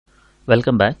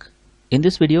Welcome back. In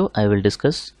this video, I will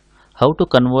discuss how to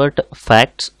convert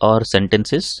facts or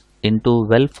sentences into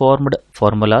well-formed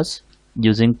formulas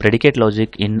using predicate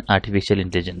logic in artificial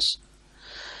intelligence.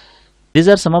 These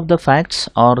are some of the facts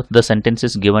or the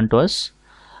sentences given to us.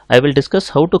 I will discuss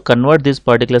how to convert these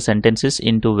particular sentences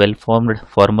into well-formed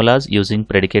formulas using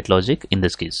predicate logic in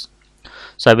this case.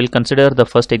 So I will consider the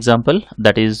first example,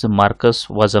 that is Marcus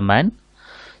was a man.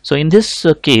 So in this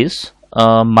case,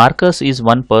 Marcus is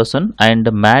one person and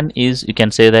man is, you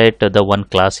can say that, the one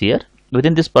class here.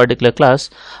 Within this particular class,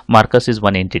 Marcus is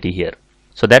one entity here.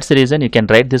 So that's the reason you can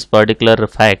write this particular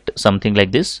fact something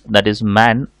like this, that is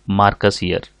man Marcus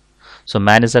here. So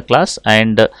man is a class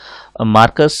and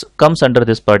Marcus comes under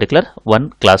this particular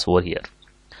one class over here.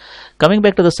 Coming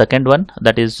back to the second one,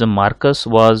 that is Marcus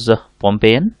was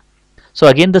Pompeian. So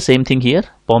again the same thing here,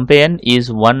 Pompeian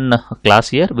is one class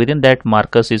here, within that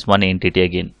Marcus is one entity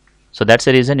again. So that's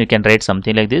the reason you can write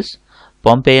something like this,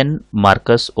 Pompeian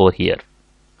Marcus over here.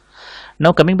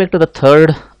 Now coming back to the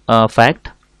third fact,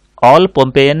 all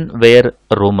Pompeian were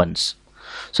Romans.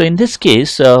 So in this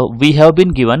case, we have been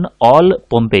given all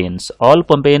Pompeians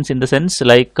in the sense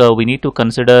like we need to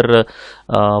consider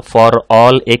for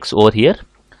all x over here.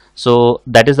 So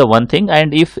that is the one thing,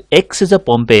 and if x is a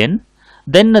Pompeian,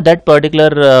 then that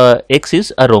particular x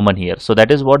is a Roman here. So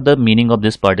that is what the meaning of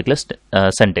this particular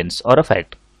sentence or a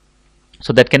fact.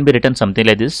 So that can be written something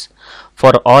like this,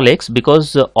 for all x,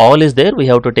 because all is there, we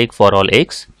have to take for all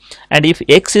x. And if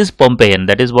x is Pompeian,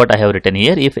 that is what I have written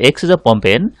here, if x is a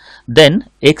Pompeian, then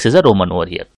x is a Roman over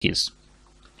here.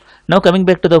 Now coming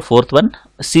back to the fourth one,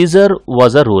 Caesar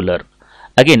was a ruler.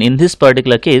 Again in this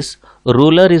particular case,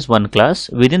 ruler is one class,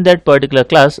 within that particular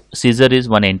class Caesar is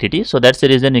one entity. So that's the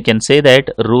reason you can say that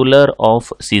ruler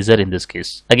of Caesar in this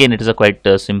case. Again it is a quite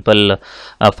simple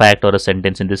fact or a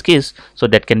sentence in this case, so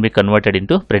that can be converted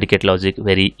into predicate logic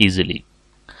very easily.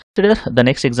 Consider the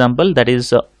next example, that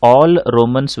is all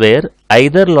Romans were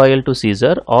either loyal to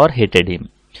Caesar or hated him.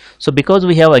 So because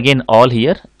we have again all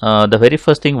here, the very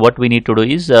first thing what we need to do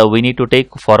is we need to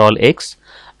take for all x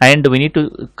and we need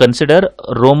to consider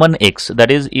Roman x,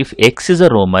 that is if x is a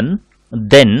Roman,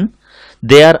 then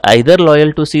they are either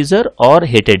loyal to Caesar or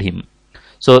hated him.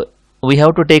 So we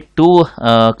have to take two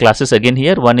classes again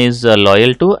here, one is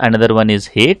loyal to, another one is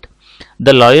hate.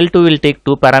 The loyal to will take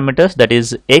two parameters, that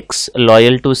is x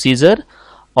loyal to Caesar,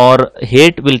 or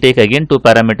hate will take again two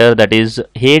parameters, that is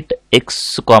hate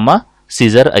x comma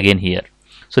Caesar again here.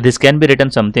 So this can be written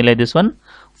something like this one,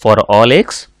 for all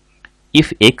x,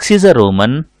 if x is a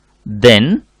Roman,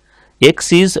 then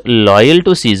x is loyal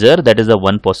to Caesar, that is the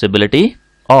one possibility,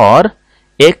 or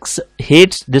x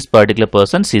hates this particular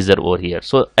person Caesar over here.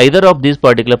 So either of these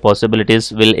particular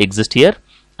possibilities will exist here,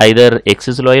 either x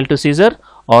is loyal to Caesar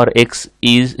or x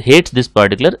hates this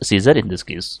particular Caesar in this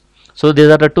case. So these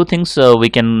are the two things we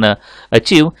can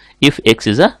achieve if x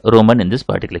is a Roman in this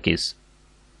particular case.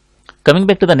 Coming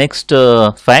back to the next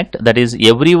fact, that is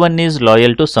everyone is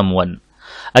loyal to someone.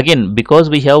 Again because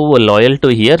we have loyal to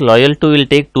here, loyal to will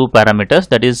take two parameters,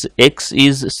 that is x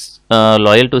is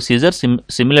loyal to Caesar,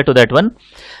 similar to that one.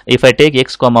 If I take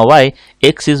x comma y,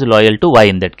 x is loyal to y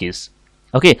in that case.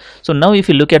 Okay, so now if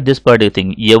you look at this particular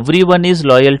thing, everyone is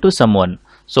loyal to someone.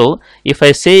 So if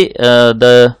I say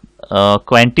the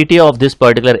quantity of this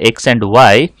particular x and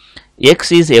y,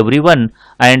 x is everyone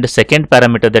and second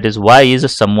parameter, that is y,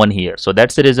 is someone here. So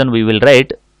that's the reason we will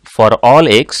write for all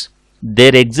x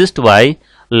there exists y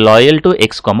loyal to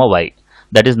x comma y.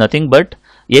 That is nothing but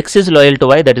x is loyal to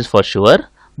y, that is for sure,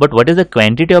 but what is the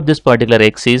quantity of this particular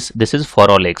x is, this is for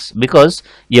all x, because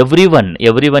everyone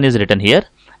is written here,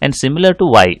 and similar to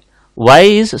y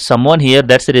is someone here,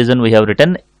 that's the reason we have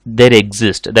written there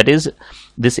exist, that is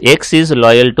this x is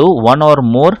loyal to one or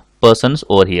more persons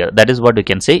over here. That is what we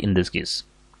can say in this case.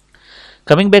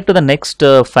 Coming back to the next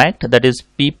fact, that is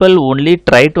people only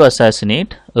try to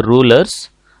assassinate rulers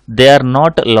they are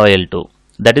not loyal to.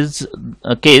 That is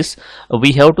a case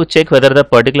we have to check whether the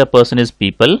particular person is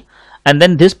people, and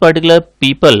then this particular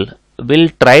people will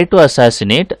try to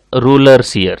assassinate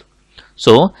rulers here.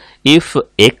 So if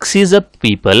x is a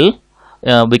people,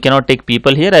 we cannot take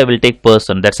people here, I will take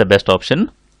person, that's the best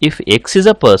option. If x is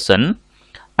a person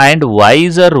and y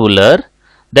is a ruler,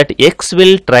 that x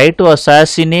will try to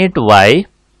assassinate y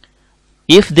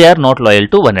if they are not loyal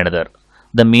to one another.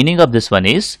 The meaning of this one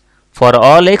is for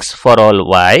all x, for all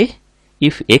y,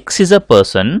 if x is a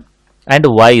person and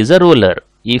y is a ruler,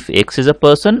 if x is a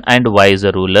person and y is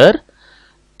a ruler,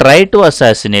 try to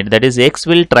assassinate, that is x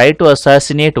will try to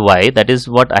assassinate y, that is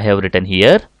what I have written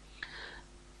here.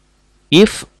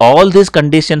 If all these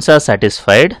conditions are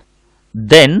satisfied,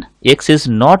 then x is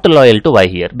not loyal to y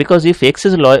here, because if x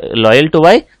is loyal to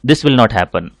y, this will not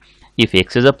happen. If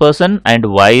x is a person and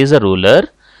y is a ruler,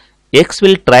 x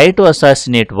will try to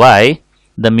assassinate y.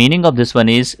 The meaning of this one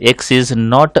is x is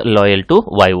not loyal to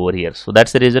y over here. So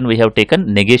that's the reason we have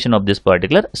taken negation of this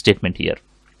particular statement here.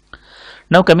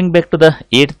 Now coming back to the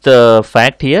eighth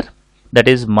fact here, that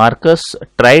is Marcus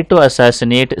tried to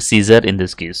assassinate Caesar in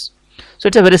this case. So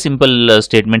it's a very simple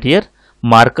statement here.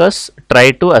 Marcus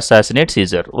tried to assassinate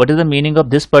Caesar. What is the meaning of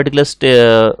this particular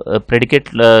predicate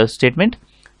statement?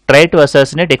 Try to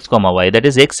assassinate x comma y. That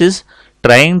is, x is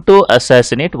trying to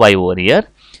assassinate y over here.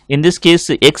 In this case,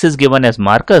 x is given as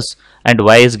Marcus and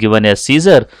y is given as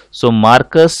Caesar. So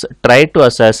Marcus tried to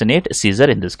assassinate Caesar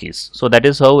in this case. So that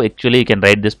is how actually you can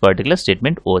write this particular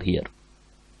statement over here.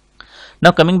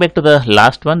 Now coming back to the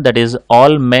last one, that is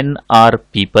all men are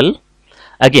people.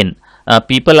 Again,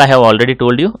 people I have already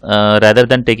told you, rather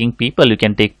than taking people, you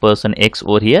can take person x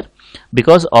over here.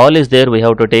 Because all is there, we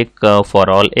have to take for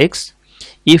all x.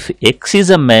 If x is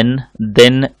a man,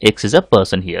 then x is a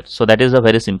person here. So that is a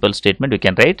very simple statement we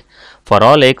can write. For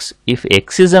all x, if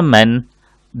x is a man,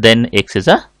 then x is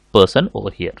a person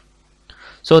over here.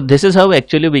 So this is how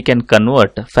actually we can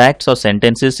convert facts or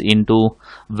sentences into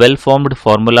well-formed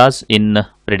formulas in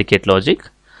predicate logic.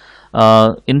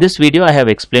 In this video I have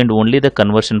explained only the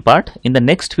conversion part. In the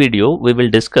next video we will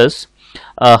discuss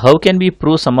how can we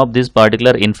prove some of these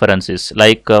particular inferences,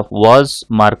 like was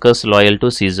Marcus loyal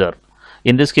to Caesar.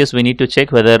 In this case we need to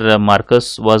check whether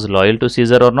Marcus was loyal to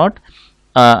Caesar or not.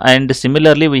 And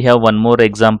similarly we have one more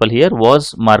example here,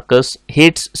 was Marcus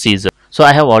hates Caesar. So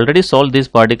I have already solved these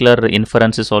particular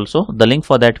inferences also. The link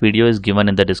for that video is given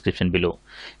in the description below.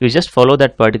 You just follow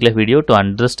that particular video to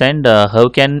understand how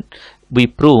can we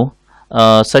prove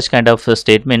such kind of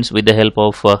statements with the help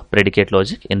of predicate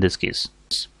logic in this case.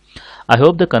 I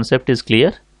hope the concept is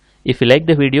clear. If you like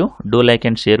the video, do like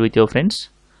and share with your friends.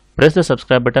 Press the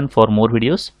subscribe button for more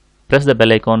videos. Press the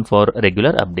bell icon for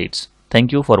regular updates.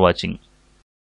 Thank you for watching.